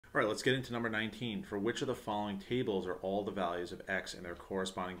All right, let's get into number 19. For which of the following tables are all the values of x and their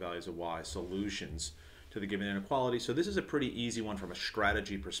corresponding values of y solutions to the given inequality? So this is a pretty easy one from a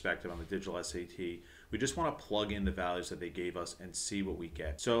strategy perspective on the digital SAT. We just want to plug in the values that they gave us and see what we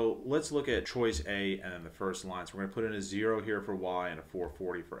get. So let's look at choice A and then the first line. So we're going to put in a 0 here for y and a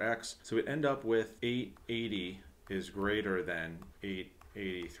 440 for x. So we end up with 880 is greater than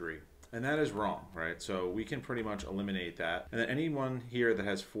 883. And that is wrong, right? So we can pretty much eliminate that. And then anyone here that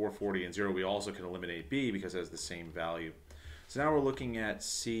has 440 and 0, we also can eliminate B because it has the same value. So now we're looking at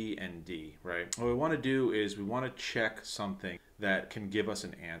C and D, right? What we want to do is we want to check something that can give us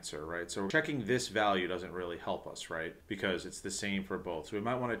an answer, right? So checking this value doesn't really help us, right? Because it's the same for both. So we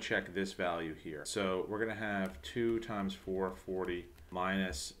might want to check this value here. So we're going to have 2 times 440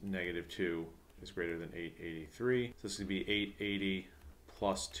 minus negative 2 is greater than 883. So this is going to be 880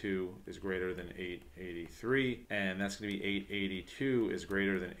 plus 2 is greater than 883, and that's going to be 882 is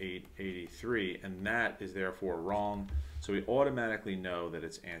greater than 883, and that is therefore wrong. So we automatically know that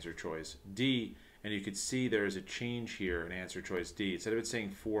it's answer choice D, and you could see there is a change here in answer choice D. Instead of it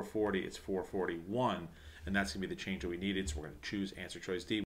saying 440, it's 441, and that's going to be the change that we needed, so we're going to choose answer choice D.